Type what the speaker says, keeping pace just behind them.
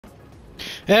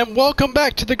And welcome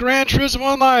back to the Gran Turismo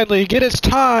Online League. It is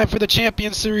time for the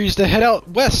Champion Series to head out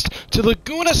west to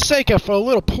Laguna Seca for a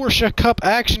little Porsche Cup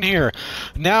action here.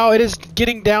 Now it is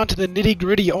getting down to the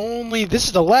nitty-gritty only. This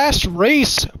is the last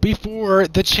race before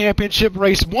the championship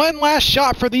race. One last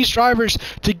shot for these drivers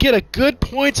to get a good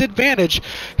points advantage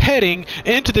heading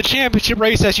into the championship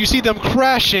race as you see them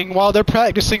crashing while they're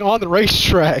practicing on the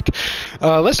racetrack.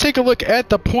 Let's take a look at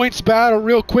the points battle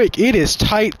real quick. It is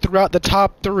tight throughout the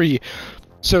top three.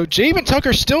 So Javen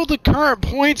Tucker still the current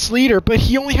points leader, but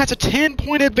he only has a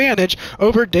 10-point advantage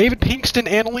over David Pinkston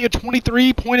and only a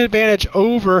 23-point advantage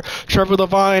over Trevor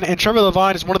Levine. And Trevor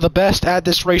Levine is one of the best at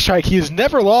this racetrack. He has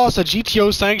never lost a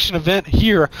GTO sanctioned event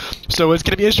here, so it's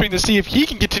going to be interesting to see if he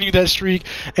can continue that streak.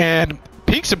 And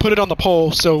Pinkston put it on the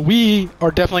pole, so we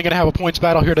are definitely going to have a points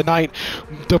battle here tonight.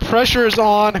 The pressure is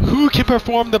on. Who can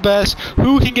perform the best?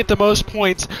 Who can get the most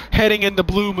points heading into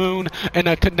Blue Moon in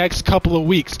the next couple of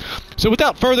weeks? So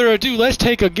without further ado, let's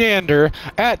take a gander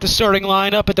at the starting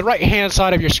lineup at the right-hand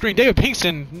side of your screen. David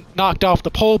Pinkston knocked off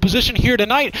the pole position here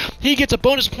tonight. He gets a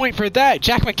bonus point for that.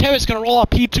 Jack McKevitt's going to roll off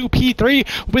P2,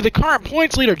 P3 with the current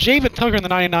points leader, Javen Tucker in the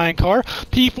 99 car.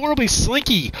 P4 will be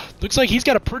Slinky. Looks like he's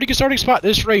got a pretty good starting spot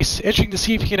this race. Interesting to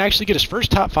see if he can actually get his first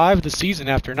top 5 of the season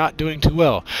after not doing too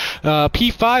well.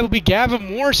 P5 will be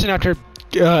Gavin Morrison after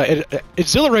an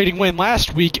exhilarating win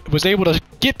last week. Was able to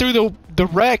get through the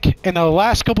wreck in the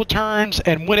last couple turns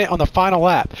and win it on the final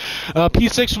lap.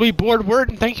 P6 will be Board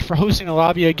Wharton. Thank you for hosting the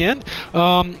lobby again.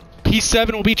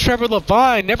 P7 will be Trevor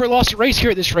Levine. Never lost a race here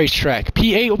at this racetrack.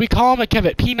 P8 will be Colin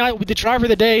McKevitt. P9 will be the driver of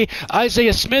the day,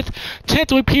 Isaiah Smith.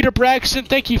 10th will be Peter Braxton.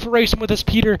 Thank you for racing with us,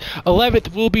 Peter.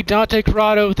 11th will be Dante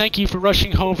Corrado. Thank you for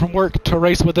rushing home from work to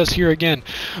race with us here again.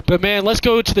 But man, let's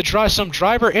go to some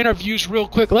driver interviews real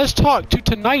quick. Let's talk to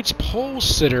tonight's pole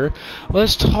sitter.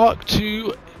 Let's talk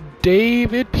to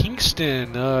David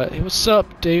Pinkston. Hey, what's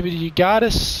up, David? You got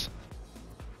us?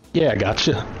 Yeah, I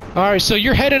gotcha. All right, so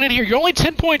you're heading in here. You're only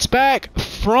 10 points back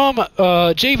from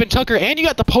Javen Tucker, and you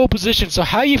got the pole position. So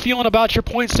how you feeling about your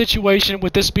point situation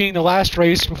with this being the last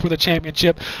race before the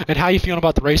championship, and how you feeling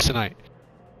about the race tonight?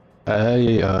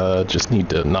 I just need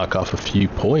to knock off a few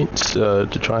points to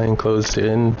try and close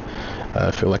in.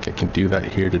 I feel like I can do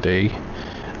that here today.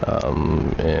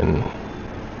 And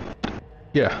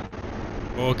yeah.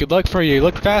 Well, good luck for you. You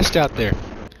look fast out there.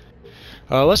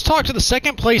 Let's talk to the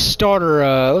second place starter.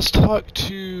 Let's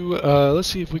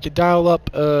see if we can dial up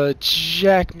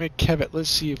Jack McKevitt. Let's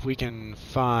see if we can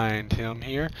find him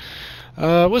here.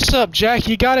 What's up, Jack?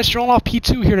 You got us rolling off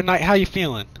P2 here tonight. How you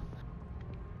feeling?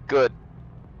 Good.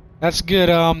 That's good.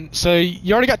 So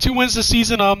you already got 2 wins this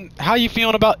season. How you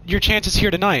feeling about your chances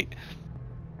here tonight?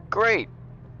 Great.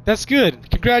 That's good.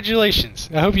 Congratulations.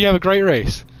 I hope you have a great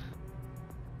race.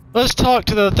 Let's talk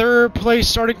to the third place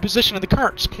starting position in the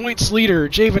current points leader,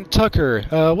 Javen Tucker.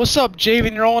 What's up,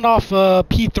 Javen? You're rolling off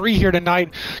P3 here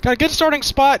tonight. Got a good starting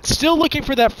spot. Still looking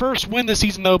for that first win this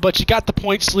season, though, but you got the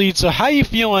points lead. So how you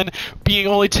feeling being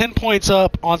only 10 points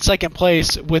up on second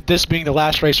place with this being the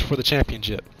last race before the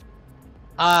championship?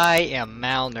 I am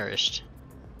malnourished.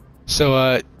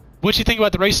 So what you think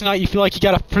about the race tonight? You feel like you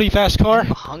got a pretty fast car? I'm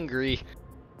hungry.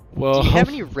 Well, do you have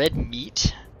any red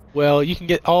meat? Well, you can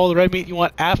get all the red meat you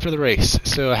want after the race.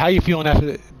 So how you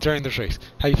feeling during this race?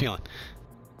 How you feeling?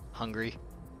 Hungry.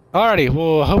 Alrighty,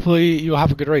 well, hopefully you'll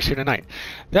have a good race here tonight.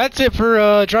 That's it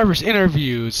for drivers'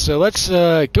 interviews. So let's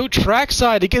go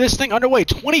trackside to get this thing underway.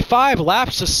 25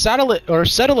 laps to settle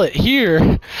it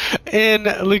here in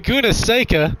Laguna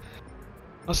Seca.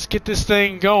 Let's get this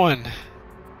thing going.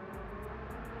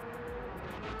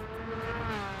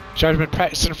 I've been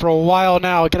practicing for a while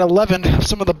now. I got 11,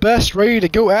 some of the best, ready to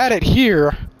go at it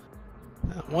here.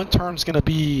 One turn's gonna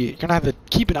have to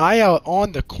keep an eye out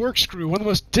on the corkscrew, one of the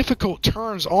most difficult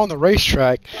turns on the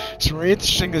racetrack. It's very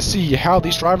interesting to see how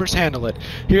these drivers handle it.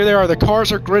 Here they are, the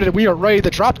cars are gridded. We are ready to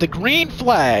drop the green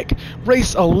flag.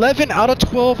 Race 11 out of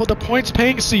 12 of the points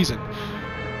paying season.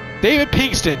 David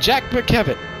Pinkston, Jack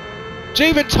McKevitt,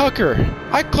 Javen Tucker,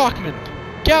 Ike Klockman,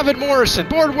 Gavin Morrison,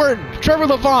 Board Wharton, Trevor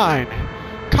Levine,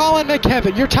 Colin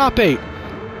McKevitt, your top 8.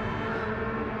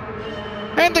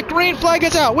 And the green flag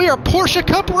is out. We are Porsche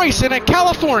Cup racing in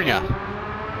California.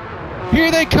 Here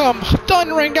they come,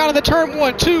 thundering down in the turn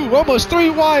 1, 2, almost 3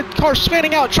 wide, cars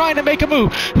spinning out, trying to make a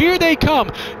move. Here they come,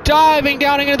 diving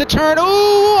down into the turn. Ooh,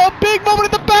 a big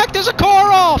moment in the back. There's a car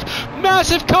off.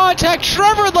 Massive contact.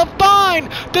 Trevor Levine,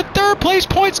 the third place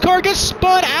points car, gets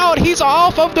spun out. He's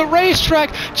off of the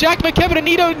racetrack. Jack McKevitt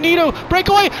and Nito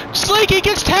breakaway. Slinky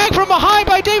gets tagged from behind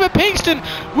by David Pinkston.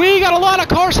 We got a lot of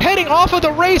cars heading off of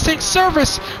the racing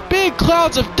surface. Big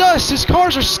clouds of dust as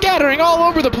cars are scattering all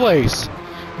over the place.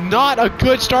 Not a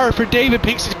good start for David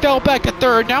Pinks. He fell back to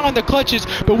third, now in the clutches,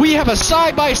 but we have a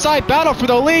side-by-side battle for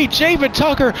the lead. Javen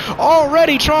Tucker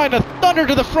already trying to thunder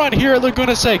to the front here at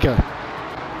Laguna Seca.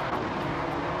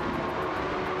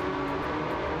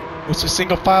 It's a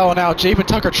single file now. Javen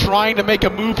Tucker trying to make a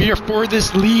move here for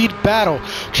this lead battle.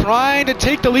 Trying to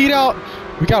take the lead out.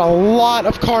 We got a lot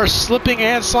of cars slipping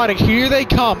and sliding. Here they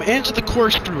come into the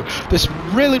corkscrew. This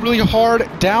really, really hard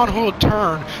downhill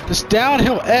turn. This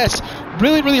downhill S.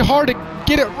 Really, really hard to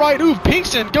get it right. Ooh,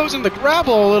 Pinkston goes in the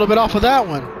gravel a little bit off of that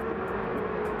one.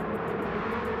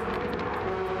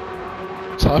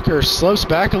 Tucker slopes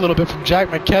back a little bit from Jack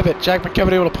McKevitt. Jack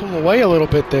McKevitt able to pull away a little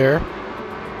bit there.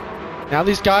 Now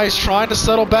these guys trying to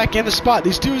settle back in the spot.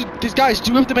 These guys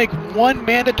do have to make one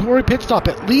mandatory pit stop,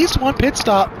 at least one pit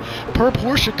stop per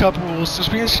Porsche Cup rules. So it's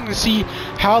be interesting to see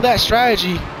how that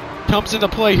strategy comes into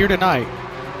play here tonight.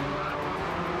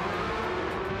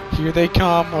 Here they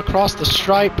come across the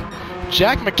stripe.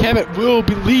 Jack McKevitt will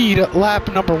be lead at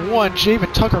lap number 1.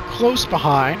 Javen Tucker close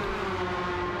behind.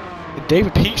 And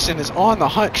David Pinkston is on the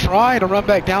hunt trying to run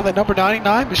back down that number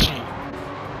 99 machine.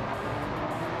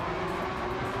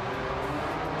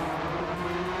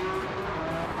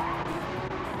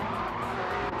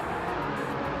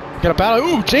 Got a battle.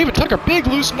 Ooh, Javen Tucker, big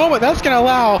loose moment. That's going to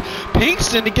allow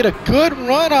Pinkston to get a good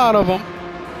run out of him.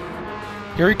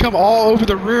 Here he come all over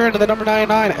the rear end of the number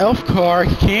 99 Elf car.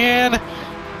 Can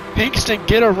Pinkston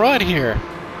get a run here?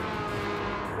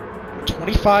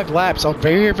 25 laps, a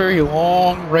very, very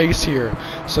long race here.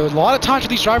 So a lot of time for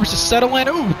these drivers to settle in.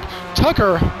 Ooh,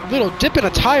 Tucker, a little dipping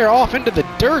a tire off into the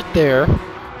dirt there.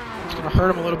 It's going to hurt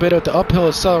him a little bit at the uphill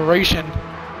acceleration.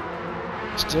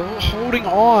 Still holding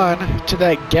on to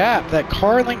that gap, that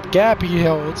car length gap he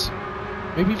holds.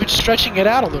 Maybe even stretching it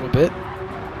out a little bit.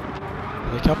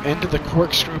 They come into the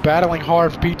corkscrew, battling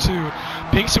hard for P2.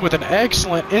 Pinkston with an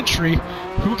excellent entry.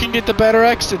 Who can get the better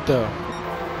exit though?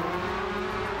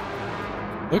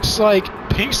 Looks like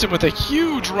Pinkston with a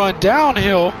huge run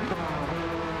downhill.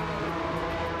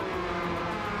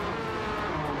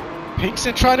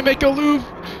 Pinkston trying to make a loop.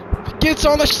 Gets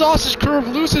on the sausage curve,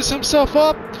 loses himself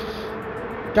up.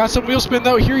 Got some wheel spin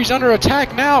though. Here he's under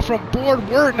attack now from Board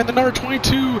Wurton and the number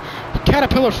 22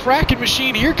 Caterpillar fracking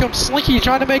machine. Here comes Slinky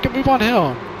trying to make a move on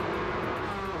him.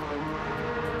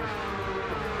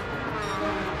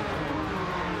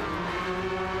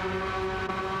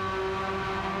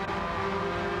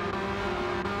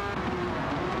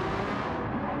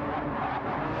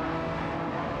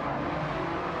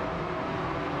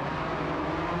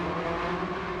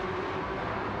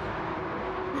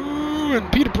 And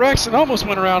Peter Braxton almost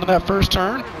went around in that first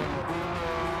turn.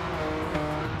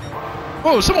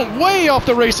 Whoa, someone way off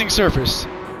the racing surface.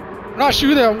 I'm not sure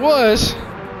who that was.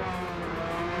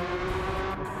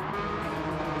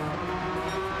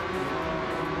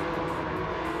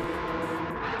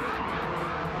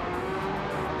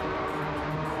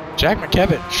 Jack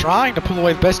McKevitt trying to pull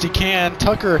away the best he can.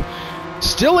 Tucker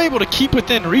still able to keep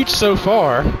within reach so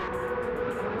far.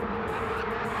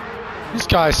 These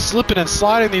guys slipping and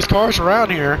sliding these cars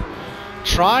around here,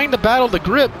 trying to battle the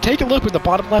grip. Take a look at the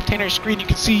bottom left-hand of your screen. You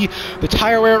can see the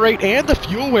tire wear rate and the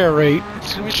fuel wear rate.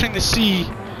 It's going to be interesting to see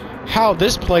how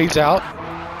this plays out.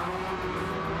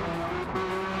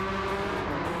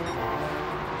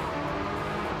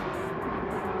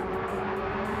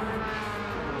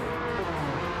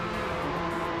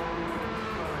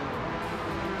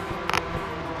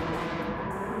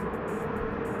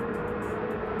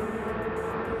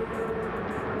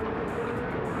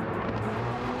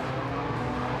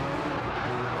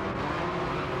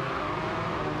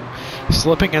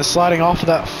 Slipping and sliding off of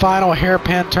that final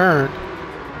hairpin turn.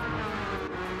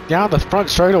 Down the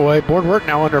front straightaway. Board Work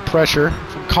now under pressure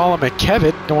from Colin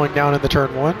McKevitt going down in the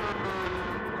turn 1.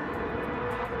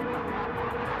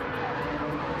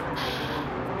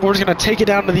 Board's going to take it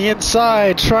down to the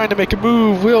inside, trying to make a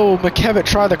move. Will McKevitt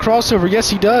try the crossover? Yes,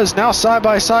 he does. Now side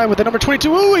by side with the number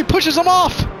 22. Ooh, he pushes him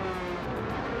off.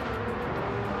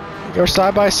 Go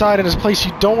side by side in his place.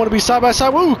 You don't want to be side by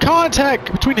side. Ooh,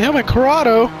 contact between him and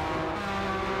Corrado.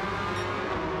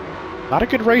 Not a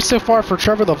good race so far for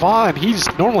Trevor Levine. He's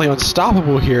normally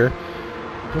unstoppable here.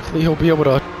 Hopefully he'll be able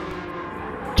to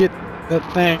get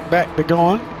that thing back to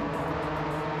going.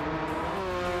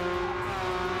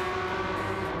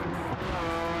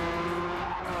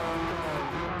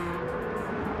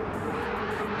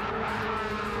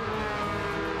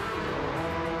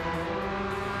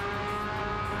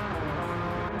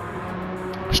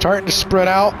 We're starting to spread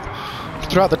out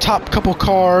throughout the top couple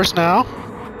cars now.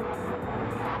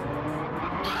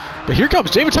 But here comes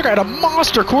David Tucker at a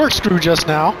monster corkscrew just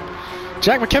now.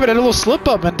 Jack McKevitt had a little slip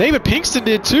up, and David Pinkston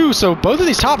did too. So both of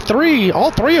these top three,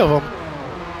 all three of them,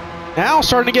 now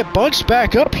starting to get bunched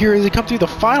back up here as they come through the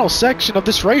final section of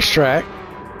this racetrack.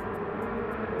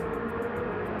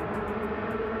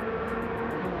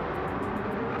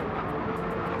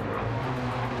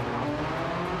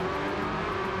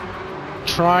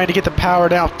 Trying to get the power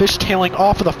down, fishtailing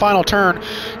off of the final turn.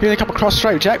 Here they come across the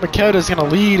stripe. Jack McKevitt is going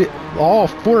to lead all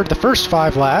four of the first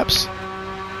 5 laps.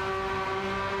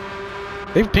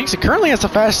 David Pinkston currently has the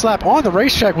fastest lap on the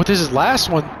racetrack with his last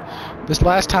one, this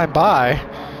last time by.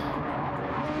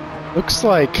 Looks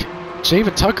like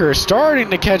Javen Tucker is starting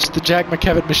to catch the Jack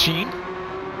McKevitt machine.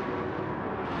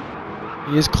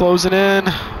 He is closing in.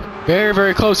 Very,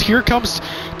 very close. Here comes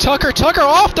Tucker. Tucker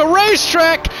off the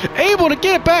racetrack, able to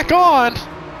get it back on.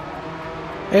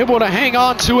 Able to hang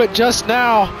on to it just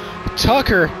now.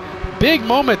 Tucker, big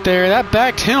moment there. That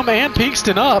backed him and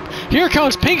Pinkston up. Here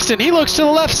comes Pinkston. He looks to the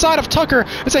left side of Tucker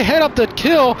as they head up the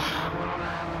hill.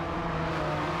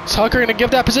 Tucker going to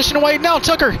give that position away. Now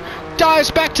Tucker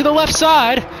dives back to the left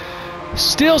side.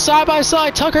 Still side by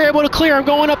side. Tucker able to clear him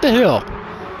going up the hill.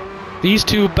 These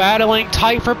two battling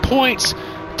tight for points.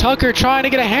 Tucker trying to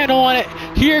get a handle on it.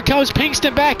 Here comes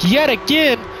Pinkston back yet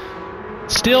again.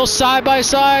 Still side by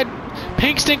side.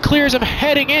 Pinkston clears him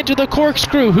heading into the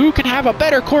corkscrew. Who can have a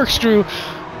better corkscrew?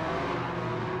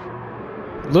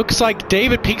 Looks like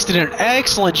David Pinkston did an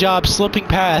excellent job slipping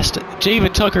past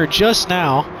Javen Tucker just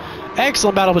now.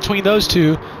 Excellent battle between those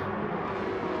two.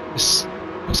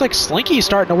 Looks like Slinky's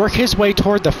starting to work his way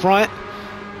toward the front.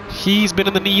 He's been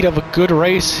in the need of a good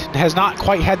race. Has not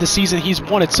quite had the season he's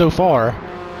wanted so far.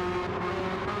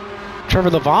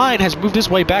 Trevor Levine has moved his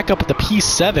way back up at the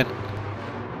P7.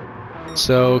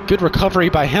 So good recovery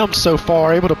by him so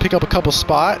far, able to pick up a couple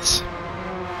spots.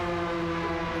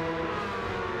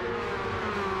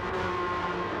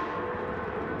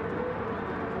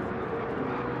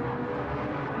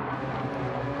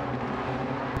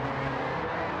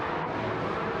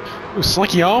 Ooh,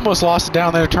 Slinky almost lost it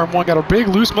down there. Turn 1 got a big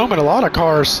loose moment. A lot of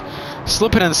cars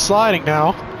slipping and sliding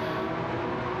now.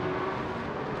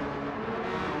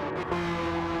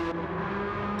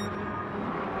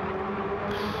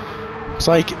 Looks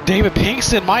like David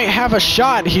Pinkston might have a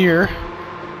shot here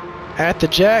at the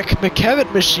Jack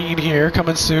McKevitt machine here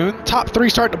coming soon. Top 3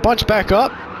 starting to bunch back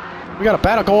up. We got a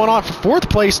battle going on for 4th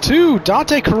place too.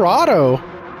 Dante Corrado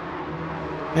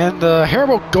and the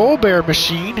Haribo Gold Bear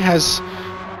machine has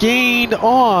gained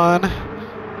on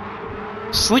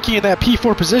Slinky in that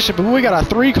P4 position, but we got a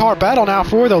 3-car battle now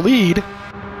for the lead.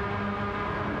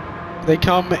 They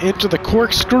come into the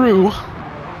corkscrew.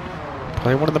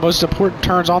 Play one of the most important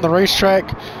turns on the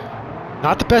racetrack.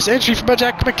 Not the best entry from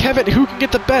Jack McKevitt. Who can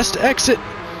get the best exit?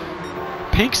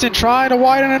 Pinkston trying to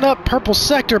widen it up. Purple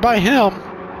sector by him.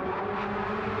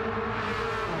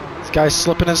 These guys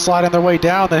slipping and sliding their way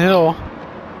down the hill.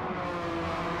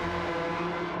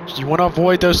 You want to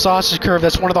avoid those sausage curves.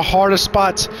 That's one of the hardest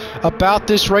spots about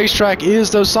this racetrack is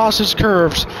those sausage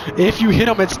curves. If you hit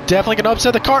them, it's definitely going to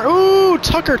upset the car. Ooh,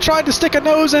 Tucker tried to stick a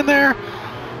nose in there.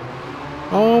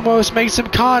 Almost made some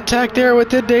contact there with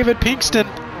David Pinkston.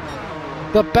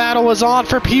 The battle is on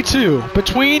for P2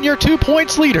 between your 2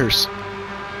 points leaders.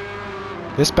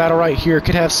 This battle right here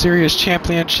could have serious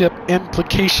championship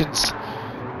implications.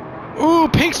 Ooh,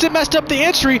 Pinkston messed up the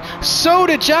entry. So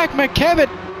did Jack McKevitt.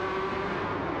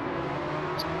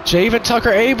 Javen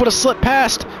Tucker able to slip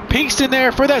past Pinkston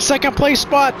there for that 2nd place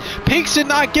spot. Pinkston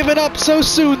not giving up so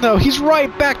soon though. He's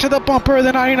right back to the bumper of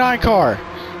the 99 car.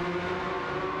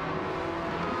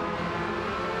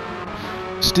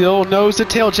 Still nose to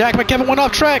tail. Jack McKevitt went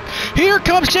off track. Here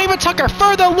comes Javen Tucker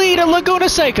for the lead at Laguna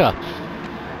Seca.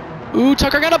 Ooh,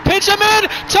 Tucker gonna pinch him in.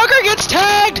 Tucker gets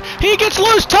tagged. He gets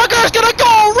loose. Tucker's gonna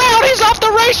go around. He's off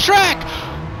the racetrack.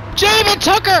 Javen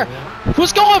Tucker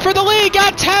was going for the lead,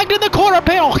 got tagged in the quarter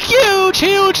panel.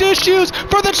 Huge issues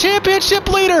for the championship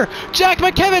leader. Jack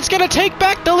McKevitt's going to take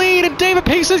back the lead, and David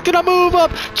Pinkston's going to move up.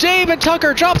 Javen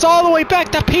Tucker drops all the way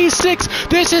back to P6.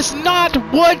 This is not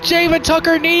what Javen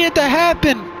Tucker needed to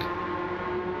happen.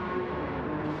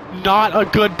 Not a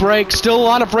good break. Still a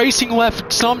lot of racing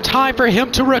left. Some time for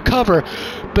him to recover.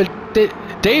 But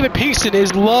David Pinkston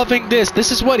is loving this.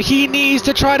 This is what he needs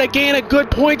to try to gain a good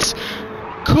points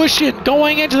cushion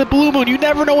going into the Blue Moon. You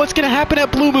never know what's going to happen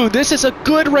at Blue Moon. This is a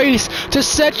good race to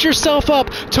set yourself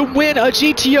up to win a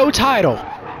GTO title.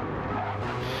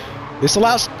 This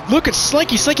allows, look at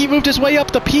Slinky. Slinky moved his way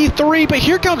up to P3, but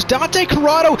here comes Dante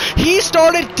Corrado. He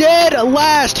started dead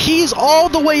last. He's all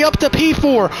the way up to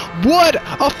P4. What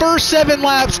a first 7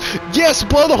 laps. Yes,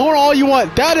 blow the horn all you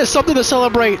want. That is something to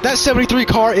celebrate. That 73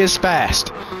 car is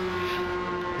fast.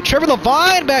 Trevor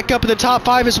Levine back up in the top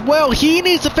 5 as well. He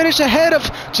needs to finish ahead of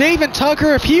Javen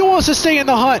Tucker if he wants to stay in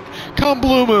the hunt come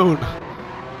Blue Moon.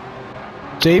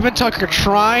 Javen Tucker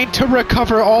trying to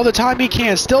recover all the time he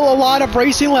can. Still a lot of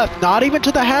racing left, not even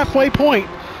to the halfway point.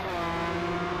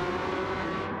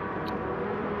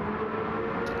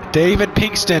 David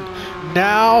Pinkston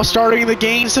now starting to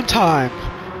gain some time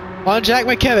on Jack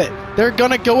McKevitt. They're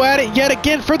going to go at it yet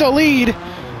again for the lead.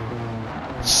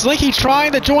 Slinky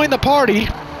trying to join the party.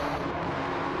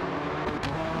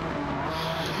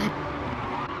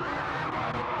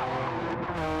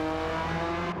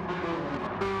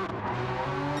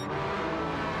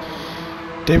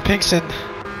 Dave Pinkston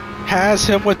has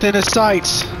him within his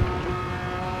sights.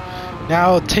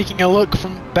 Now taking a look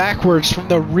from backwards from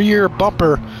the rear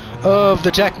bumper of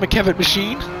the Jack McKevitt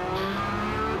machine.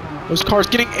 Those cars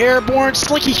getting airborne.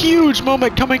 Slinky, huge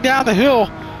moment coming down the hill.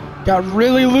 Got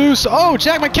really loose. Oh,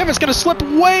 Jack McKevitt's going to slip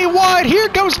way wide. Here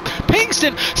goes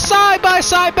Pinkston.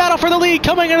 Side-by-side battle for the lead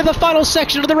coming into the final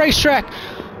section of the racetrack.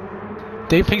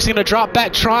 Dave Pinkston going to drop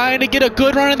back, trying to get a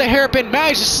good run in the hairpin.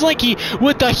 Manages Slinky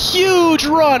with a huge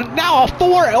run. Now a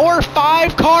 4 or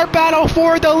 5 car battle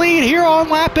for the lead here on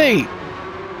lap 8.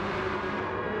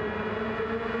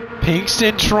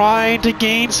 Pinkston trying to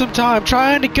gain some time,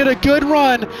 trying to get a good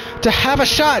run to have a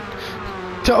shot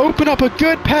to open up a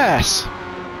good pass.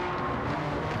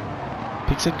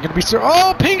 Pinkston going to be...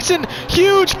 Oh, Pinkston!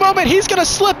 Huge moment! He's going to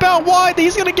slip out wide.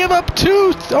 He's going to give up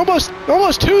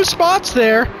almost 2 spots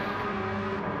there.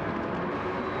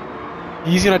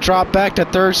 He's going to drop back to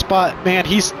 3rd spot. Man,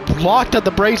 he's locked at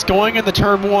the brakes going into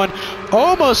turn 1.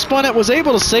 Almost spun it, was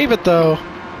able to save it though.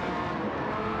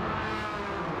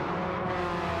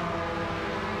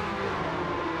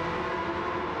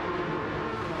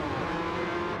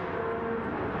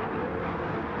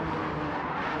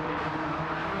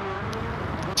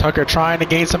 Tucker trying to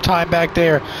gain some time back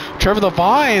there. Trevor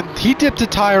Levine, he dipped a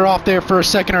tire off there for a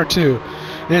second or two.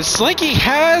 And Slinky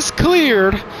has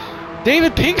cleared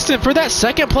David Pinkston for that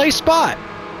 2nd place spot.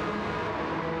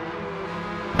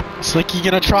 Slinky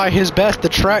going to try his best to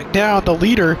track down the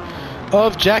leader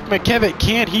of Jack McKevitt.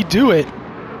 Can he do it?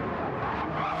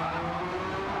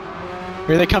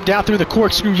 Here they come down through the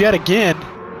corkscrew yet again.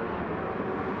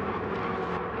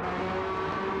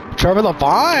 Trevor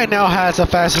Levine now has the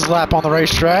fastest lap on the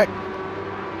racetrack.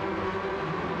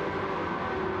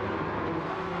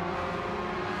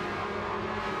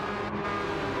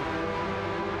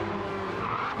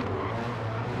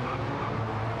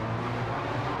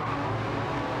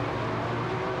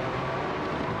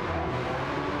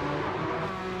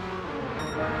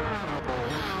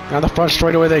 Down the front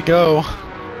straightaway they go.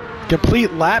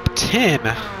 Complete lap 10.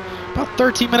 About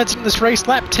 13 minutes in this race.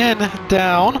 Lap 10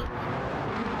 down.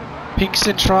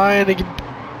 Pinkston trying to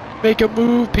make a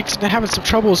move. Pinkston having some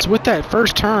troubles with that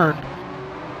first turn.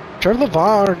 Trevor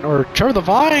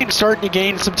Levine starting to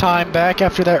gain some time back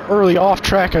after that early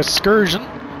off-track excursion.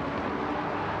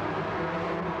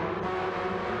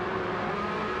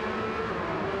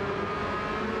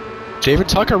 Javen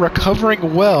Tucker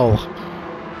recovering well.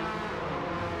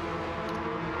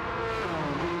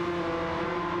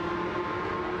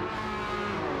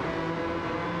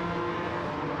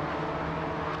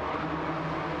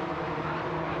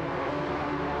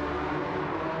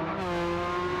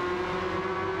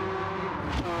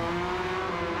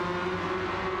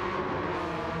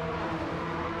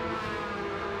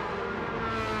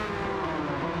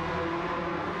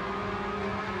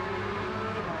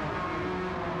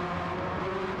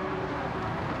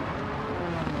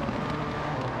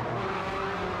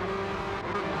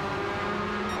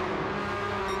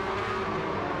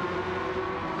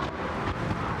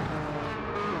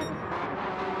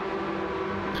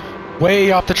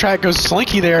 Way off the track goes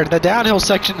Slinky there. The downhill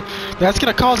section, that's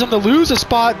going to cause him to lose a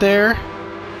spot there.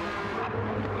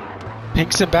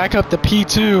 Pinkston back up to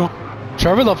P2.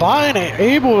 Trevor Levine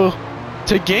able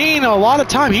to gain a lot of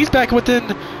time. He's back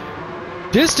within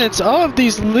distance of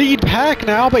these lead pack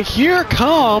now, but here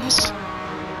comes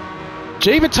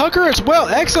Javen Tucker as well.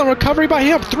 Excellent recovery by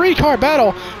him. 3-car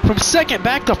battle from 2nd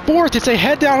back to 4th as they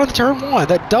head down into turn 1.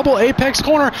 That double apex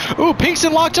corner. Ooh,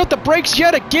 Pinkston locked up the brakes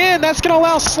yet again. That's going to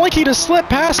allow Slinky to slip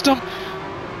past him.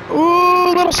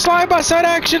 Ooh, little side-by-side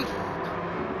action.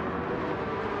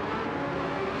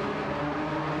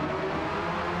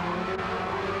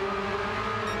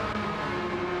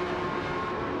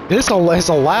 This has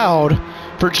allowed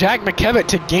for Jack McKevitt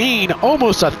to gain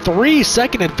almost a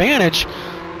 3-second advantage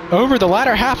over the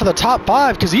latter half of the top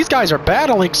 5 because these guys are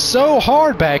battling so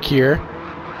hard back here.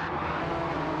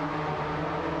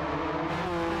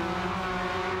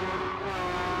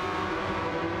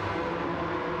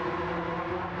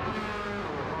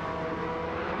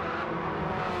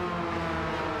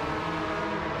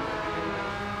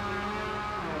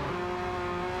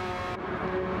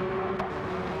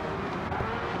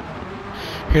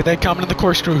 Here they come into the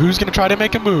corkscrew. Who's going to try to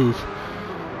make a move?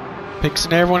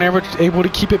 Pinkston, everyone able to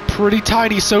keep it pretty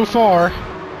tidy so far.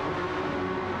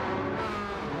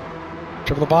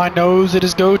 Trevor Levine knows it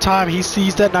is go time. He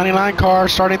sees that 99 car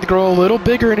starting to grow a little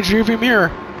bigger in his rearview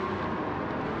mirror.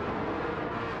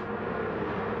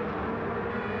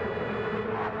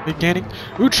 Beginning.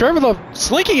 Ooh, Trevor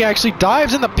Slinky actually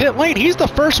dives in the pit lane. He's the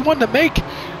first one to make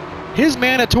his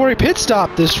mandatory pit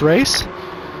stop this race.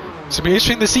 It's going to be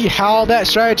interesting to see how that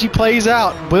strategy plays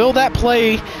out. Will that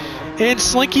play in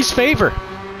Slinky's favor?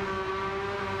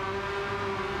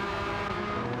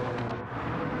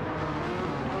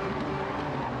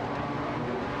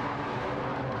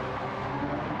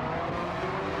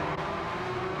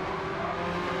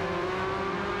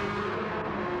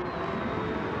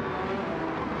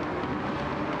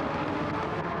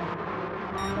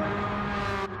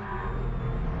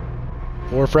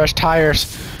 More fresh tires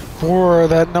for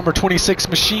that number 26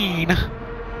 machine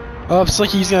of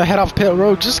Slinky. He's going to head off pit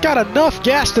road. Just got enough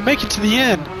gas to make it to the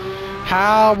end.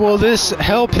 How will this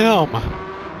help him?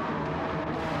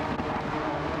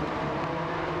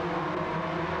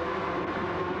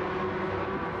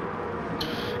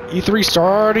 E3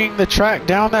 starting the track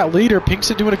down that leader.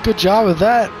 Pinkston doing a good job of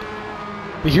that.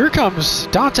 But here comes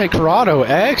Dante Corrado.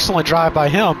 Excellent drive by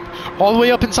him. All the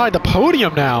way up inside the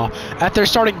podium now. After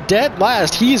starting dead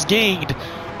last, he's gained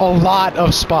a lot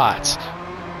of spots.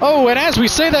 Oh, and as we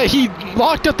say that, he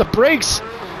locked up the brakes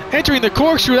entering the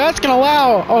corkscrew. That's going to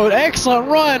allow an excellent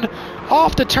run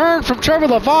off the turn from Trevor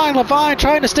Levine. Levine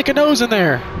trying to stick a nose in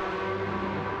there.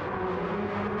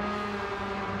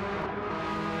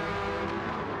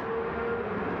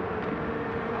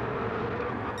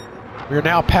 We're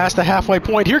now past the halfway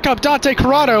point. Here comes Dante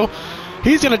Corrado.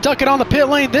 He's going to duck it on the pit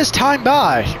lane this time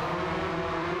by.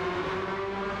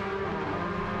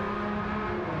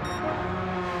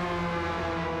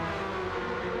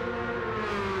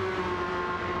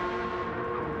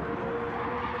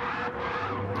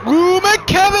 Ooh,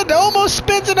 McKevin almost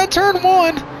spins into turn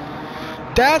one.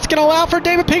 That's going to allow for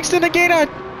David Pinkston to gain a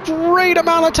great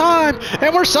amount of time.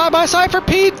 And we're side by side for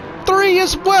P3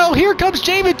 as well. Here comes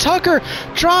David Tucker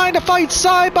trying to fight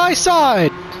side by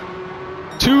side.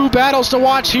 Two battles to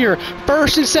watch here.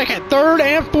 First and second, third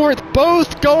and fourth,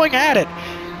 both going at it.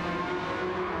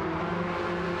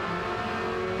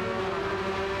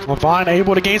 Levine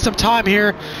able to gain some time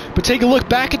here, but take a look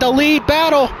back at the lead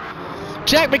battle.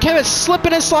 Jack McKevin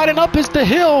slipping and sliding up the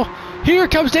hill. Here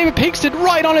comes David Pinkston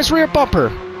right on his rear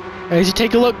bumper. As you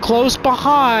take a look close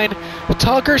behind,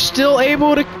 Tucker still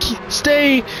able to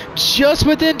stay just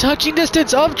within touching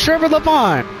distance of Trevor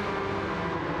Levine.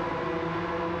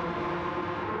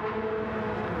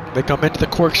 They come into the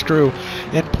corkscrew.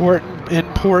 Important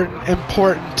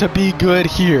to be good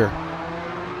here.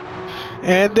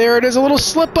 And there it is, a little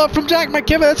slip up from Jack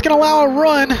McKevin. That's going to allow a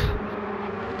run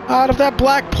out of that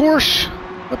black Porsche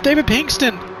of David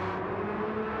Pinkston.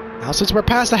 Now since we're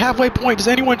past the halfway point, does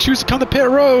anyone choose to come to pit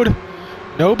road?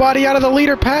 Nobody out of the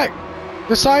leader pack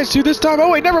decides to this time. Oh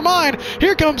wait, never mind.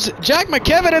 Here comes Jack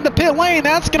McKevin in the pit lane.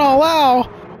 That's going to allow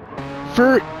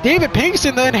for David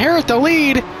Pinkston to inherit the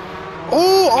lead.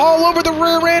 Oh, all over the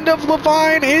rear end of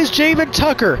Levine is Javen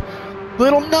Tucker.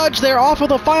 Little nudge there off of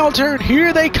the final turn.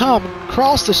 Here they come.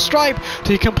 Cross the stripe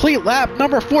to complete lap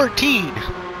number 14.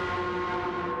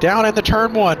 Down in the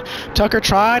turn one. Tucker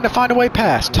trying to find a way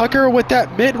past. Tucker with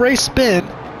that mid-race spin.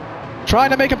 Trying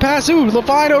to make a pass. Ooh,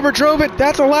 Levine overdrove it.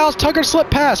 That allows Tucker to slip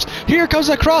past. Here comes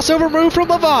a crossover move from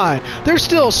Levine. They're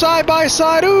still side by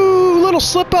side. Ooh, little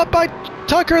slip up by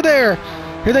Tucker there.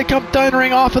 Here they come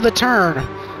thundering off of the turn.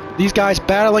 These guys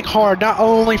battling hard, not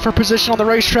only for position on the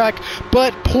racetrack,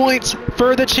 but points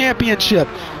for the championship.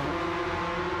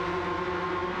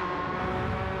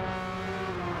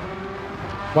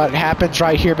 What happens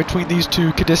right here between these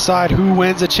two could decide who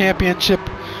wins the championship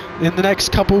in the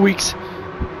next couple weeks.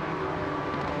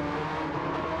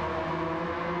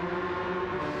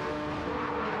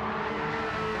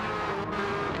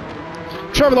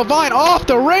 Trevor Levine off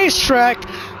the racetrack.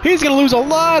 He's going to lose a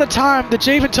lot of time to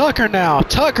Javen Tucker now.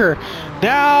 Tucker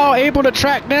now able to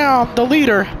track down the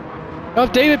leader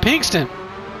of David Pinkston.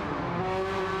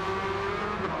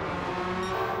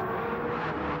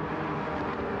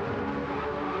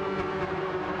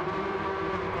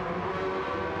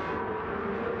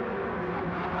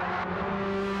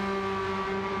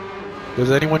 Does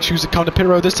anyone choose to come to pit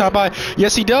road this time by?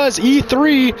 Yes, he does.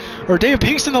 E3, or David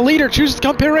Pinkston, the leader, chooses to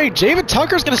come pit road. Javen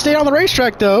Tucker's going to stay on the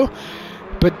racetrack, though.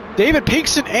 But David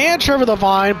Pinkston and Trevor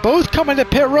Levine both coming to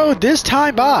pit road this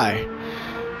time by.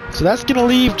 So that's going to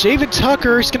leave Javen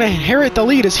Tucker. He's going to inherit the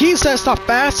lead as he sets the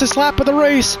fastest lap of the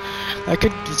race.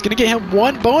 It's going to get him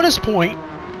one bonus point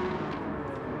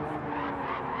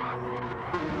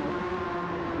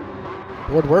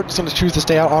Ward Wharton's going to choose to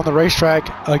stay out on the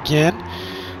racetrack again.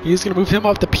 He's going to move him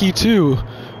up to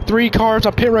P2. 3 cars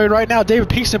on pit road right now. David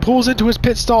Pinkston pulls into his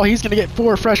pit stall. He's going to get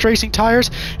 4 fresh racing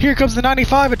tires. Here comes the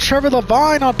 95, and Trevor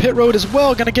Levine on pit road as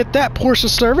well. Going to get that Porsche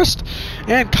serviced.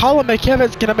 And Colin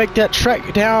McKevitt's going to make that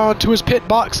trek down to his pit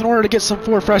box in order to get some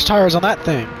 4 fresh tires on that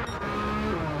thing.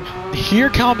 Here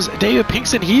comes David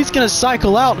Pinkston. He's going to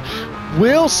cycle out.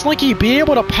 Will Slinky be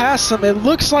able to pass him? It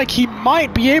looks like he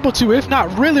might be able to, if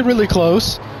not really, really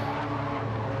close.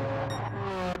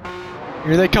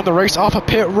 Here they come, the race off of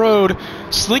pit road.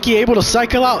 Slinky able to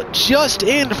cycle out just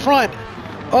in front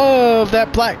of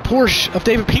that black Porsche of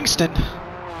David Pinkston.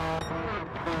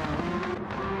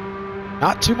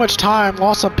 Not too much time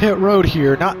lost on pit road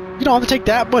here. You don't have to take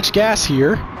that much gas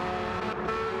here.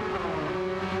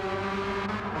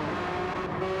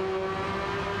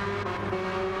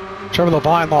 Trevor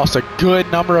Levine lost a good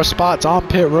number of spots on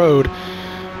pit road.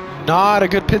 Not a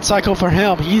good pit cycle for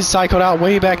him. He's cycled out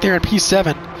way back there in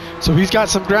P7, so he's got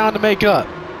some ground to make up.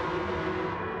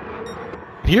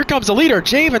 Here comes the leader,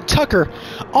 Javen Tucker,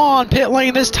 on pit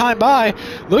lane this time by.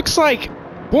 Looks like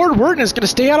Ward Wharton is going to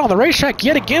stay out on the racetrack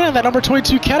yet again in that number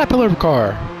 22 Caterpillar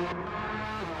car.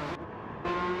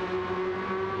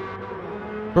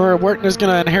 Ward Wharton is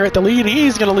going to inherit the lead.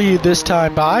 He's going to lead this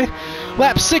time by.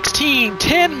 Lap 16,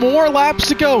 10 more laps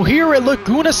to go here at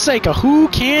Laguna Seca. Who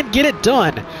can get it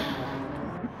done?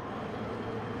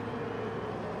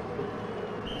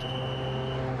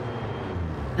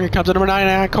 Here comes the number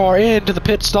 99 car into the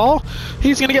pit stall.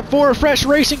 He's going to get 4 fresh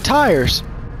racing tires.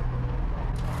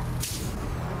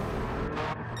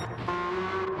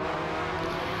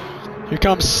 Here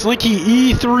comes Slinky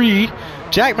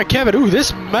E3. Jack McKevitt. Ooh,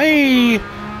 this may...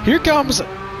 Here comes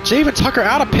Javen Tucker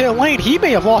out of pit lane. He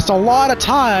may have lost a lot of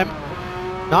time.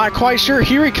 Not quite sure.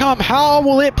 Here he comes. How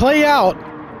will it play out?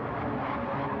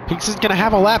 Pinkston's going to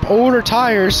have a lap older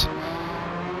tires.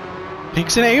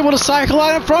 Pinkston able to cycle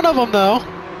out in front of him, though.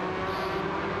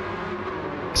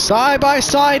 Side by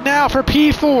side now for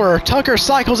P4. Tucker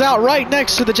cycles out right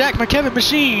next to the Jack McKevitt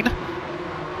machine.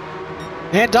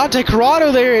 And Dante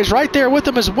Corrado there is right there with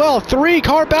him as well.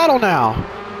 3-car battle now.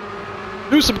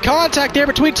 Ooh, some contact there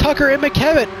between Tucker and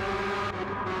McKevitt.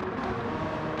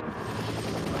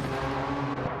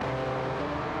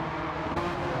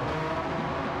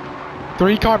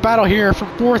 Three-car battle here from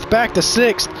 4th back to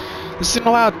 6th. This is going to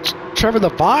allow Trevor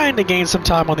Levine to gain some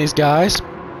time on these guys.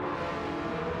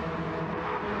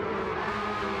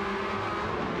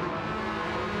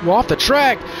 Off the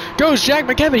track goes Jack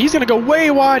McKevitt. He's going to go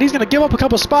way wide. He's going to give up a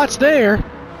couple spots there.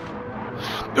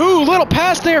 Ooh, little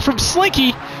pass there from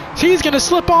Slinky. He's going to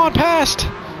slip on past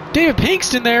David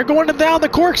Pinkston there, going down the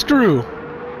corkscrew.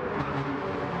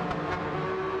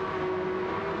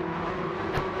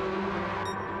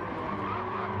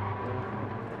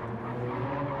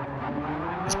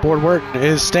 This Ward Wharton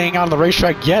is staying out on the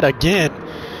racetrack yet again.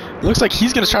 Looks like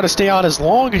he's going to try to stay out as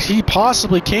long as he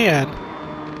possibly can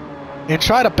and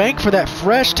try to bank for that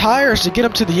fresh tires to get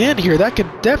him to the end here. That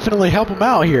could definitely help him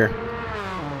out here.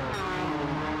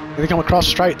 They come across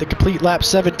straight to complete lap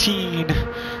 17.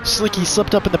 Slinky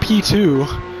slipped up in the P2.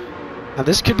 Now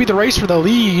this could be the race for the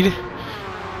lead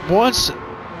once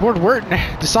Ward Wharton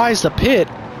decides to pit.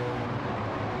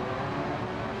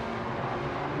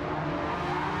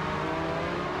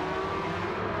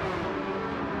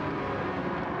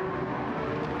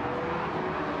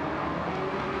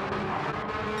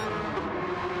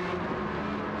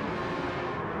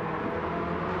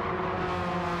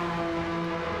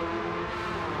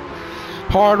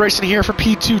 Hard racing here for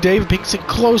P2. David Pinkston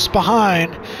close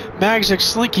behind Magic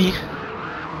Slinky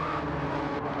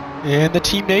and the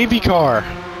Team Navy car.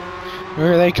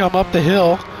 Here they come up the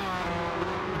hill.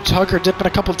 Tucker dipping a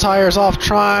couple tires off,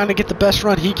 trying to get the best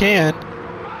run he can.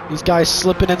 These guys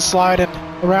slipping and sliding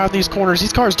around these corners.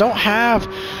 These cars don't have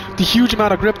the huge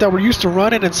amount of grip that we're used to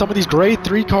running in some of these grade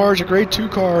 3 cars or grade 2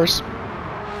 cars.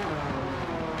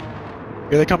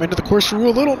 Here they come into the course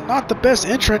rule. Not the best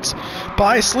entrance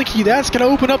by Slinky. That's going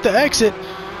to open up the exit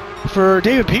for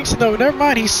David Pinkston, though. Never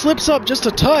mind, he slips up just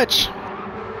a touch.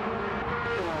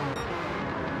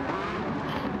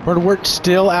 Ward Wharton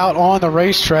still out on the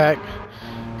racetrack.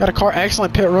 Got a car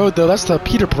excellent pit road, though. That's the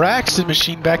Peter Braxton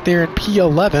machine back there in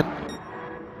P11.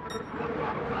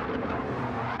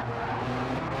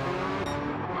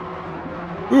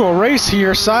 Ooh, a race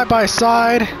here, side by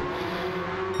side.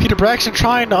 Peter Braxton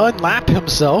trying to unlap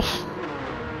himself.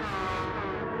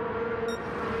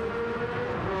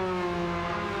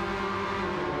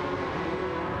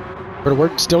 But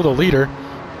Wharton still the leader.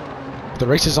 The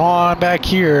race is on back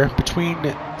here between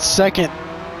 2nd,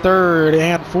 3rd,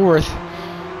 and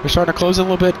 4th. They're starting to close in a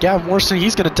little bit. Gavin Morrison,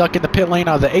 he's going to duck in the pit lane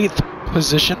out of the 8th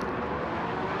position.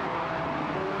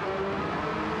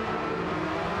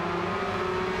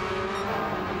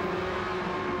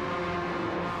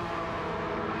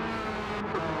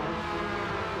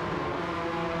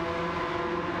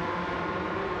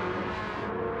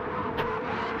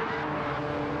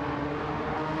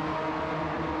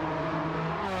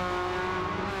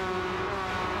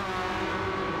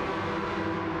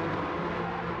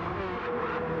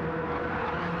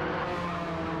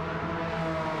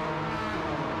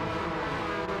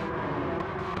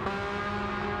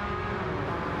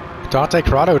 Dante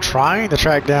Corrado trying to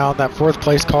track down that 4th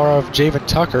place car of Javen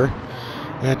Tucker.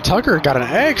 And Tucker got an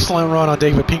excellent run on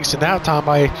David Pinkston that time.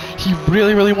 He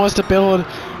really wants to build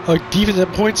a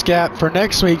decent points gap for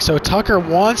next week. So Tucker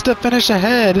wants to finish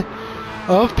ahead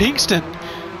of Pinkston.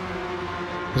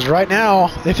 Because right now,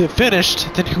 if it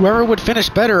finished, then whoever would finish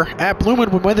better at Bloomwood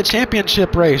would win the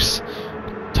championship race.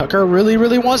 Tucker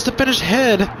really wants to finish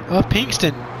ahead of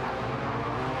Pinkston.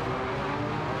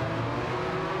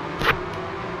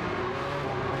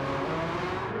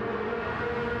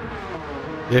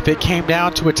 If it came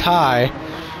down to a tie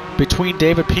between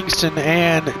David Pinkston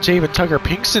and Javen Tucker,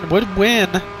 Pinkston would win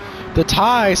the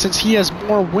tie since he has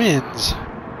more wins.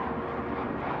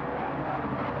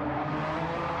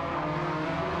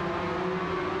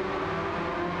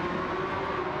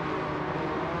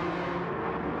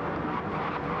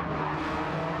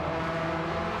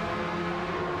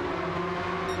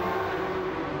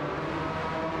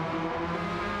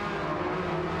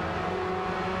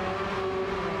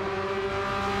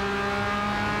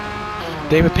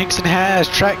 David Pinkston has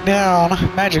tracked down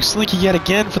Magic Slinky yet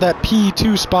again for that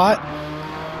P2 spot.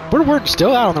 We're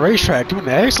still out on the racetrack doing an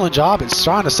excellent job at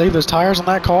trying to save those tires on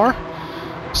that car.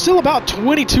 Still about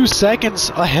 22 seconds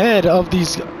ahead of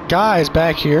these guys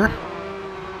back here.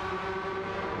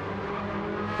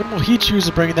 When will he choose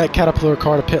to bring that Caterpillar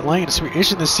car to pit lane? So we're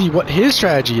interested to see what his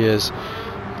strategy is.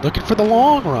 Looking for the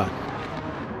long run.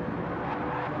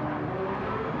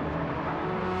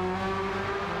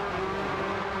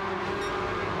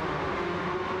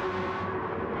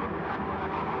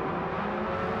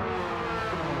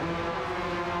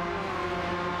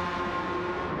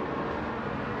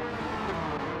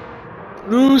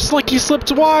 Ooh, Slinky slipped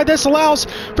wide. This allows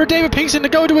for David Pinkston to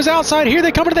go to his outside. Here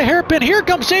they come to the hairpin. Here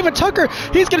comes Javen Tucker.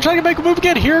 He's going to try to make a move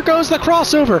again. Here goes the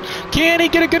crossover. Can he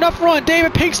get a good enough run?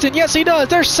 David Pinkston, yes he does.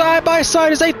 They're side by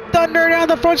side as they thunder down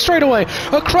the front straightaway.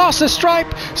 Across the stripe,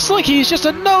 Slinky's just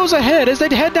a nose ahead as they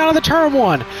head down to the turn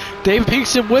one. David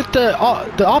Pinkston with the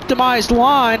optimized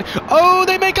line. Oh,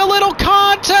 they make a little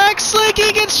contact.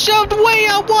 Slinky gets shoved way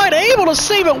out wide. Able to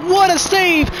save it. What a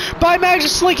save by Magic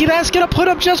Slinky. That's going to put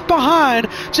him just behind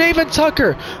Javen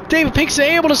Tucker. David Pinkston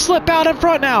able to slip out in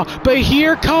front now. But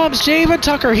here comes Javen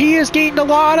Tucker. He has gained a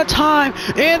lot of time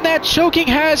in that choking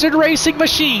hazard racing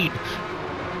machine.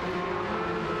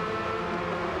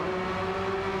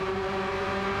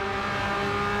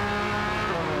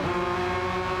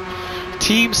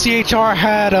 Team CHR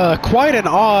had quite an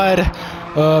odd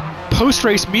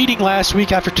post-race meeting last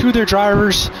week after two of their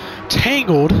drivers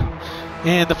tangled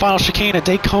in the final chicane at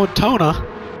Daytona.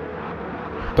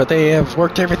 But they have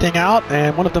worked everything out,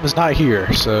 and one of them is not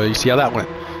here. So you see how that went.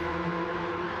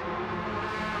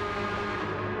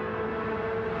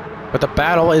 But the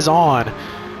battle is on.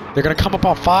 They're going to come up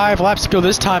on 5 laps to go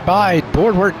this time by.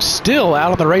 Boardwork still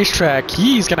out on the racetrack.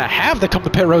 He's going to have to come to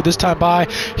pit road this time by.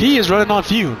 He is running on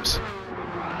fumes.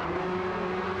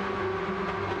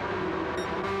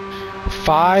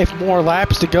 5 more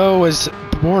laps to go as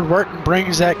Boardwork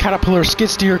brings that Caterpillar skid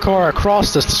steer car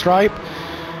across the stripe.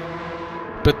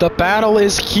 But the battle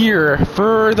is here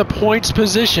for the points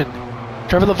position.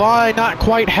 Trevor Levine not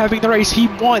quite having the race he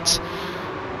wants.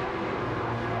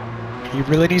 He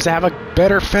really needs to have a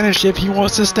better finish if he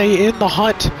wants to stay in the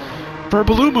hunt for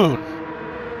Blue Moon.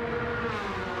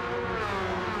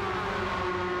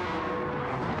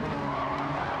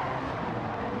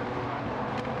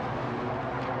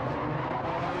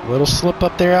 Little slip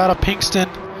up there out of Pinkston.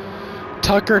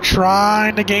 Tucker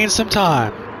trying to gain some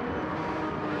time.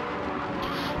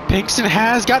 Pinkston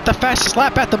has got the fastest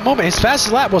lap at the moment. His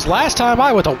fastest lap was last time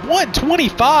by with a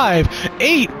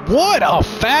 1:25.8. What a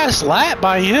fast lap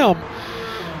by him.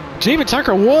 Javen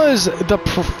Tucker was the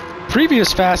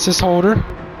previous fastest holder.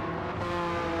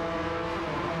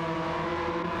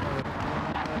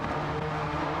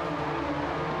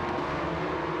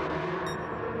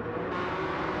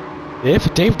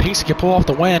 If Dave Pinkston can pull off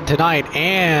the win tonight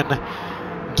and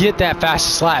get that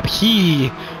fastest lap,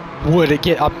 he would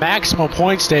get a maximum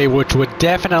points day, which would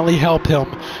definitely help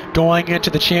him going into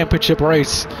the championship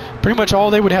race. Pretty much all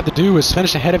they would have to do is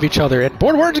finish ahead of each other. And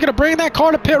Bordeaux is going to bring that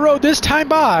car to pit road this time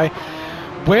by.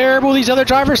 Where will these other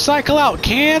drivers cycle out?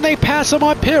 Can they pass them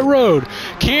on pit road?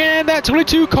 Can that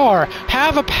 22 car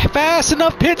have a fast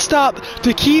enough pit stop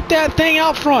to keep that thing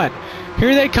out front?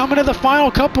 Here they come into the final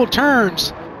couple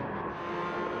turns.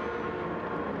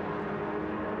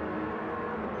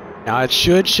 Now it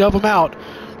should shove them out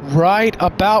right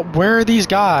about where these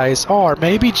guys are.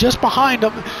 Maybe just behind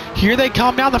them. Here they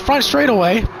come down the front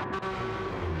straightaway.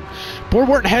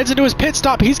 Borwart heads into his pit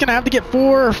stop. He's going to have to get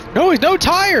no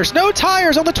tires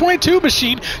on the 22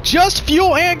 machine. Just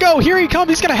fuel and go. Here he comes.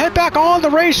 He's going to head back on the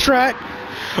racetrack.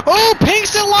 Oh,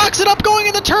 Pinkston locks it up going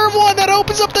into turn 1. That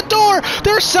opens up the door.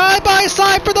 They're side by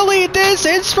side for the lead. This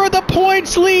is for the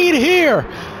points lead here.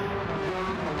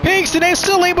 Pinkston is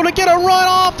still able to get a run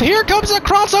off. Here comes a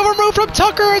crossover move from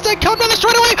Tucker as they come down the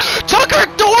straightaway. Tucker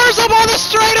doors him on the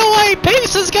straightaway.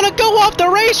 Pinkston's going to go off the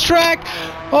racetrack.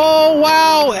 Oh,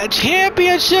 wow.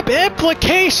 Championship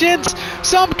implications.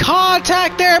 Some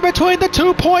contact there between the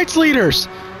 2 points leaders.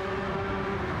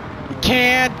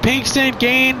 Can Pinkston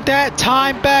gain that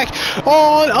time back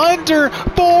on under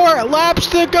 4 laps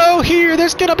to go here?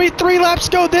 There's going to be 3 laps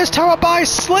to go this time by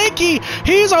Slinky.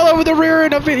 He's all over the rear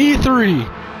end of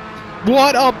E3.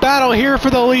 What a battle here for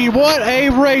the lead. What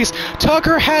a race.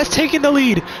 Tucker has taken the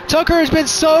lead. Tucker has been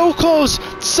so close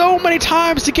so many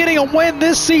times to getting a win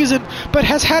this season, but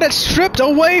has had it stripped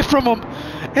away from him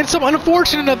in some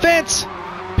unfortunate events.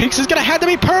 Pinkston's going to have to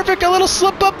be perfect. A little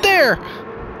slip up there.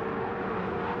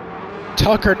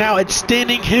 Tucker now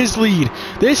extending his lead.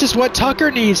 This is what Tucker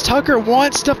needs. Tucker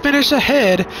wants to finish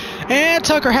ahead, and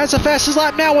Tucker has the fastest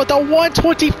lap now with a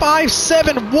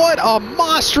 1:25.7. What a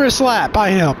monstrous lap by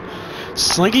him.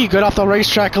 Slinky good off the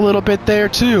racetrack a little bit there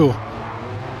too.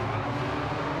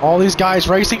 All these guys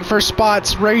racing for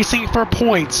spots, racing for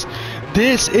points.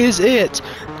 This is it.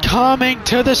 Coming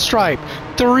to the stripe.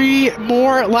 3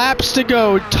 more laps to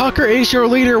go. Tucker is your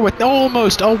leader with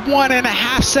almost a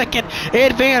 1.5 second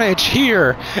advantage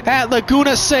here at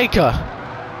Laguna Seca.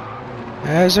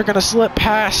 As they're going to slip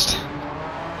past.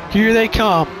 Here they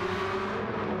come.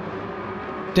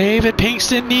 David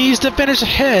Pinkston needs to finish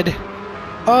ahead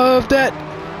of that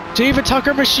David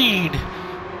Tucker machine.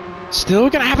 Still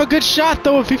gonna have a good shot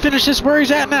though if he finishes where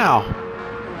he's at now.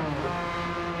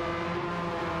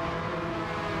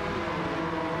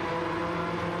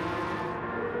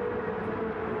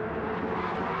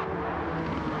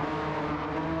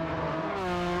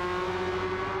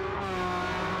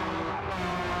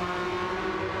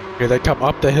 Here they come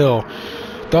up the hill.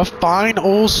 The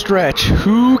final stretch.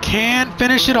 Who can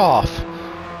finish it off?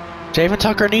 Javen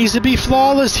Tucker needs to be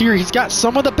flawless here. He's got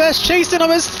some of the best chasing him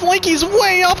as Slinky's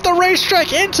way off the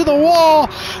racetrack into the wall.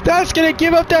 That's going to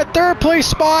give up that 3rd place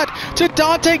spot to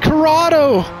Dante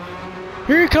Corrado.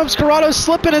 Here comes Corrado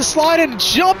slipping and sliding,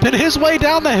 jumping his way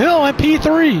down the hill in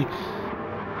P3.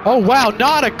 Oh, wow.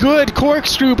 Not a good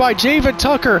corkscrew by Javen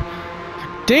Tucker.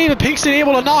 David Pinkston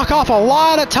able to knock off a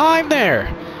lot of time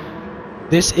there.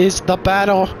 This is the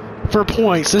battle for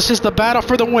points. This is the battle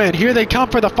for the win. Here they come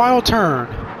for the final turn.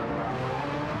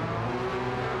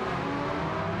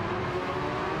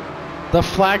 The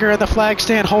flagger and the flag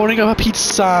stand holding up a peace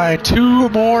sign. 2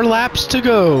 more laps to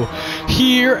go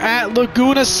here at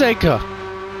Laguna Seca.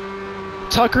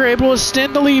 Tucker able to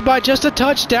extend the lead by just a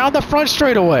touch down the front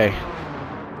straightaway.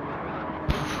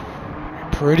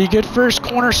 Pretty good first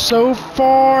corner so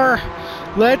far.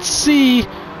 Let's see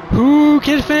who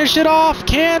can finish it off.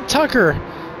 Can Tucker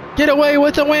get away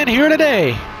with the win here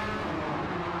today?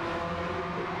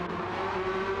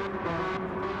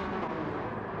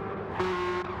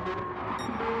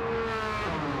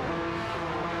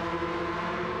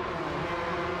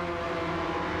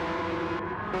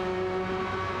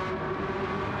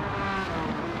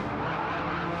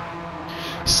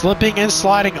 Slipping and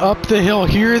sliding up the hill.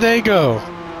 Here they go.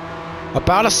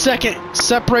 About a second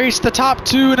separates the top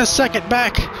 2 and a second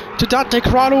back to Dante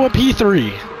Corrado in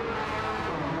P3.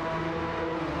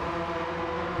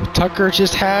 Tucker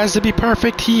just has to be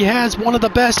perfect. He has one of the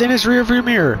best in his rearview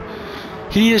mirror.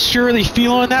 He is surely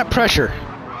feeling that pressure.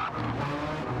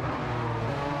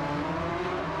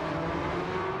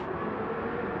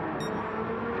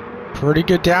 Pretty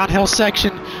good downhill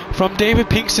section from David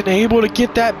Pinkston, able to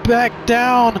get that back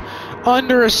down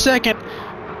under a second.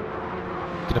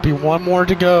 Gonna be 1 more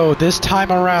to go this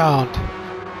time around.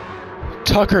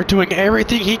 Tucker doing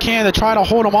everything he can to try to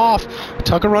hold him off.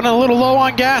 Tucker running a little low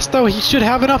on gas though. He should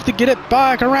have enough to get it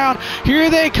back around. Here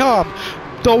they come.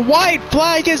 The white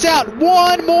flag is out.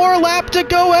 One more lap to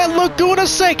go at Laguna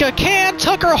Seca. Can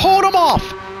Tucker hold him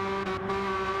off?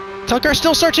 Tucker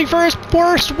still searching for his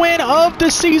first win of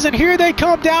the season. Here they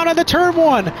come down in the turn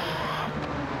one.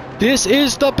 This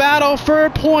is the battle for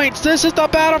points. This is the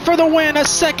battle for the win. A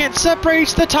second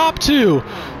separates the top two.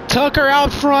 Tucker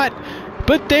out front.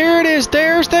 But there it is.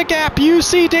 There's the gap. You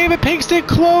see David Pinkston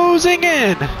closing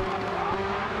in.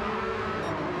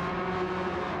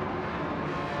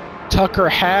 Tucker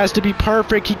has to be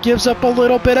perfect. He gives up a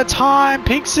little bit of time.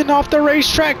 Pinkston off the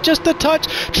racetrack just a touch,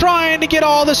 trying to get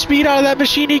all the speed out of that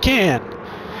machine he can.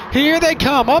 Here they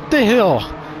come up the hill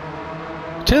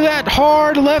to that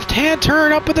hard left-hand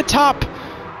turn up at the top.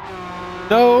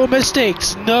 No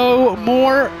mistakes. No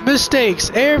more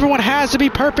mistakes. Everyone has to be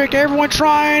perfect. Everyone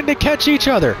trying to catch each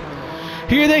other.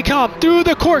 Here they come through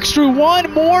the corkscrew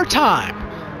one more time.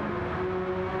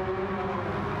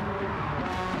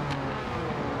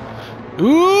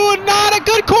 Ooh, not a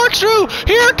good corkscrew.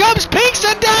 Here comes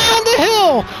Pinkston down the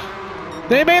hill.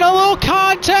 They made a little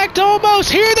contact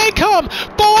almost. Here they come.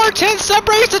 4-10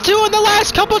 separates the two in the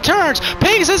last couple turns.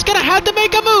 Pinkston's going to have to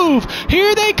make a move.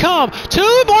 Here they come.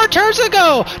 2 more turns to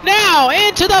go. Now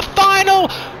into the final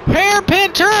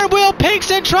hairpin turn. Will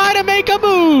Pinkston try to make a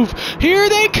move? Here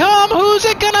they come. Who's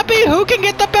it going to be? Who can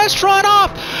get the best run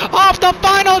off the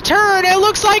final turn? It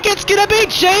looks like it's going to be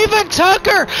Javen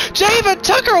Tucker. Javen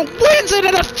Tucker wins it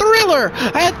in a thriller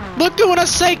at Laguna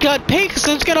Seca.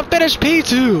 Pinkston's going to finish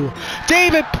P2.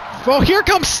 Well, here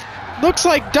comes, looks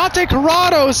like Dante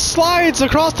Corrado slides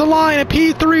across the line at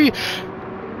P3.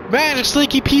 Managed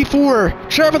Slinky P4.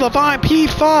 Trevor Levine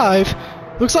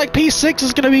P5. Looks like P6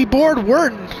 is going to be Board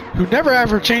Wharton, who never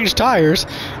ever changed tires.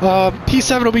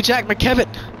 P7 will be Jack McKevitt.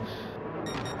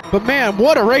 But man,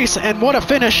 what a race and what a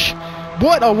finish.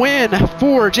 What a win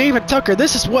for Javen Tucker.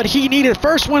 This is what he needed.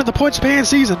 First win of the points span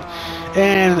season.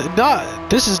 And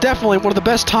this is definitely one of the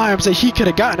best times that he could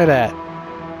have gotten it at.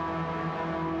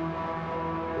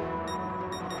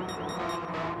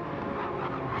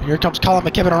 Here comes Colin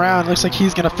McKevitt around. Looks like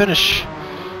he's going to finish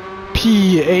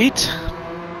P8.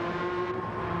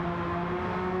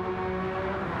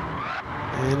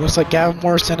 And it looks like Gavin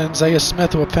Morrison and Zaya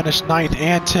Smith will finish 9th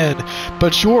and 10.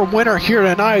 But your winner here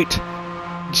tonight,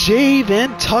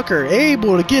 Javen Tucker,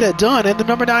 able to get it done in the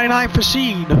number 99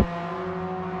 machine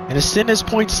and extend his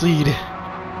points lead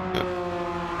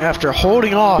after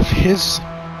holding off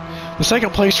the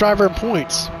second place driver in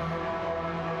points.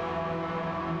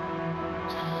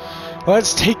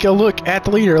 Let's take a look at the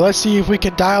leader. Let's see if we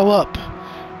can dial up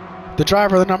the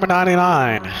driver of the number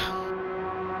 99.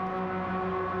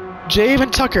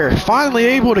 Javen Tucker finally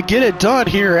able to get it done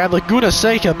here at Laguna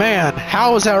Seca. Man,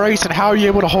 how was that race and how are you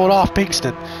able to hold off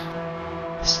Pinkston?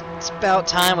 It's about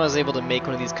time I was able to make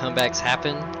one of these comebacks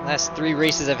happen. Last 3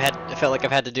 races I felt like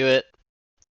I've had to do it.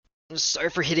 I'm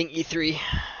sorry for hitting E3.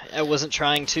 I wasn't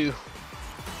trying to.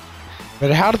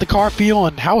 But how did the car feel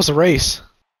and how was the race?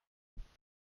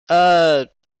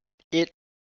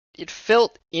 It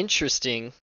felt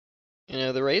interesting. You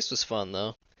know, the race was fun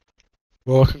though.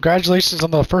 Well, congratulations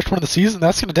on the first one of the season.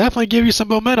 That's going to definitely give you some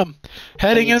momentum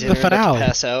heading into the finale.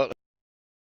 Pass out.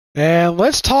 And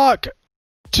let's talk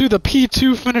to the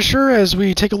P2 finisher as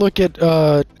we take a look at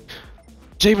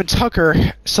Javen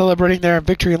Tucker celebrating there in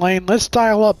victory lane. Let's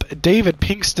dial up David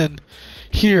Pinkston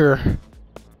here.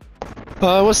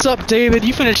 What's up, David?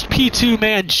 You finished P2,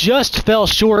 man. Just fell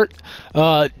short.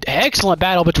 Excellent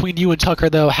battle between you and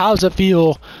Tucker, though. How's it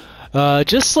feel?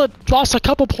 Just lost a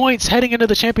couple points heading into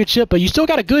the championship, but you still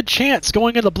got a good chance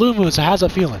going into the Blue Moon, so how's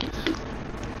it feeling?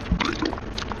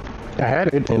 I had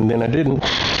it, and then I didn't.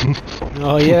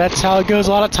 Oh, yeah, that's how it goes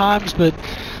a lot of times, but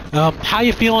how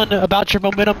you feeling about your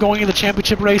momentum going into the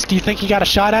championship race? Do you think you got a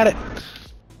shot at it?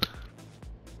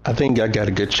 I think I got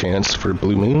a good chance for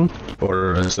Blue Moon,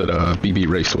 or is it BB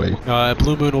Raceway?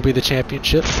 Blue Moon will be the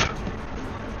championship.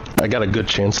 I got a good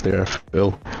chance there,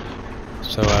 Phil.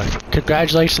 So,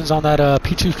 congratulations on that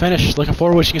P2 finish. Looking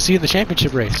forward to what you can see in the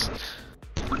championship race.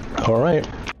 All right.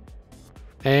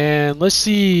 And let's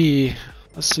see.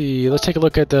 Let's take a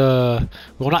look at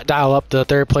we'll not dial up the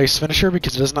third place finisher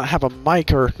because it does not have a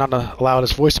mic or not allowed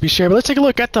his voice to be shared. But let's take a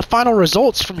look at the final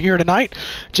results from here tonight.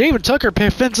 Javen Tucker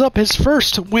fins up his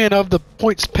first win of the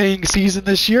points paying season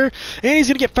this year. And he's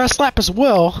going to get fast lap as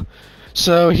well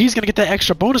So he's going to get that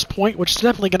extra bonus point, which is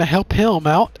definitely going to help him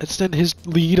out, extend his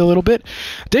lead a little bit.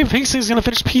 Dave Pinkston is going to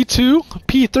finish P2.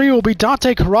 P3 will be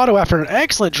Dante Corrado after an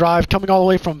excellent drive coming all the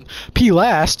way from P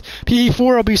last.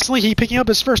 P4 will be Slinky picking up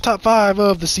his first top 5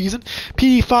 of the season.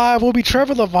 P5 will be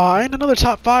Trevor Levine, another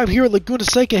top 5 here at Laguna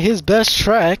Seca, his best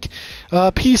track.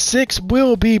 P6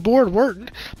 will be Board Wharton.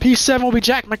 P7 will be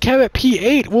Jack McKevitt.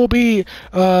 P8 will be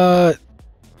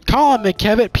Colin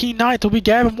McKevitt. P9 will be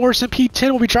Gavin Morrison.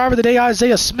 P10 will be Driver of the Day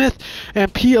Isaiah Smith.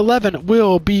 And P11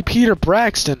 will be Peter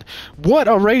Braxton. What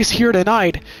a race here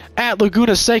tonight at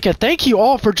Laguna Seca. Thank you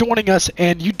all for joining us,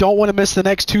 and you don't want to miss the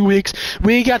next 2 weeks.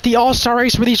 We got the All-Star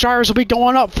race where these drivers will be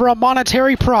going up for a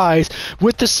monetary prize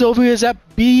with the Sylvias at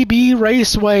BB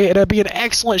Raceway. It'll be an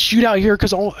excellent shootout here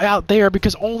out there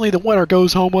because only the winner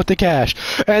goes home with the cash.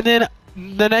 And then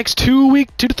the next 2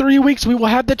 to 3 weeks, we will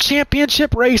have the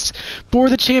championship race for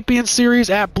the Champion Series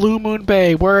at Blue Moon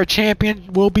Bay, where a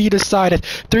champion will be decided.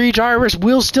 3 drivers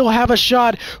will still have a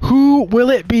shot. Who will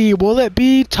it be? Will it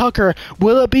be Tucker?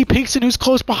 Will it be Pinkston, who's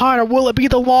close behind? Or will it be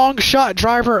the long shot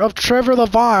driver of Trevor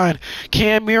Levine?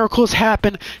 Can miracles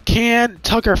happen? Can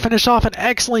Tucker finish off an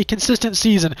excellently consistent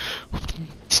season?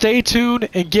 Stay tuned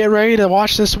and get ready to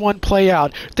watch this one play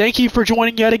out. Thank you for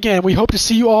joining yet again. We hope to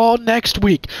see you all next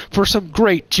week for some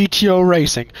great GTO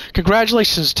racing.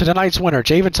 Congratulations to tonight's winner,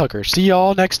 Javen Tucker. See you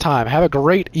all next time. Have a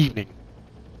great evening.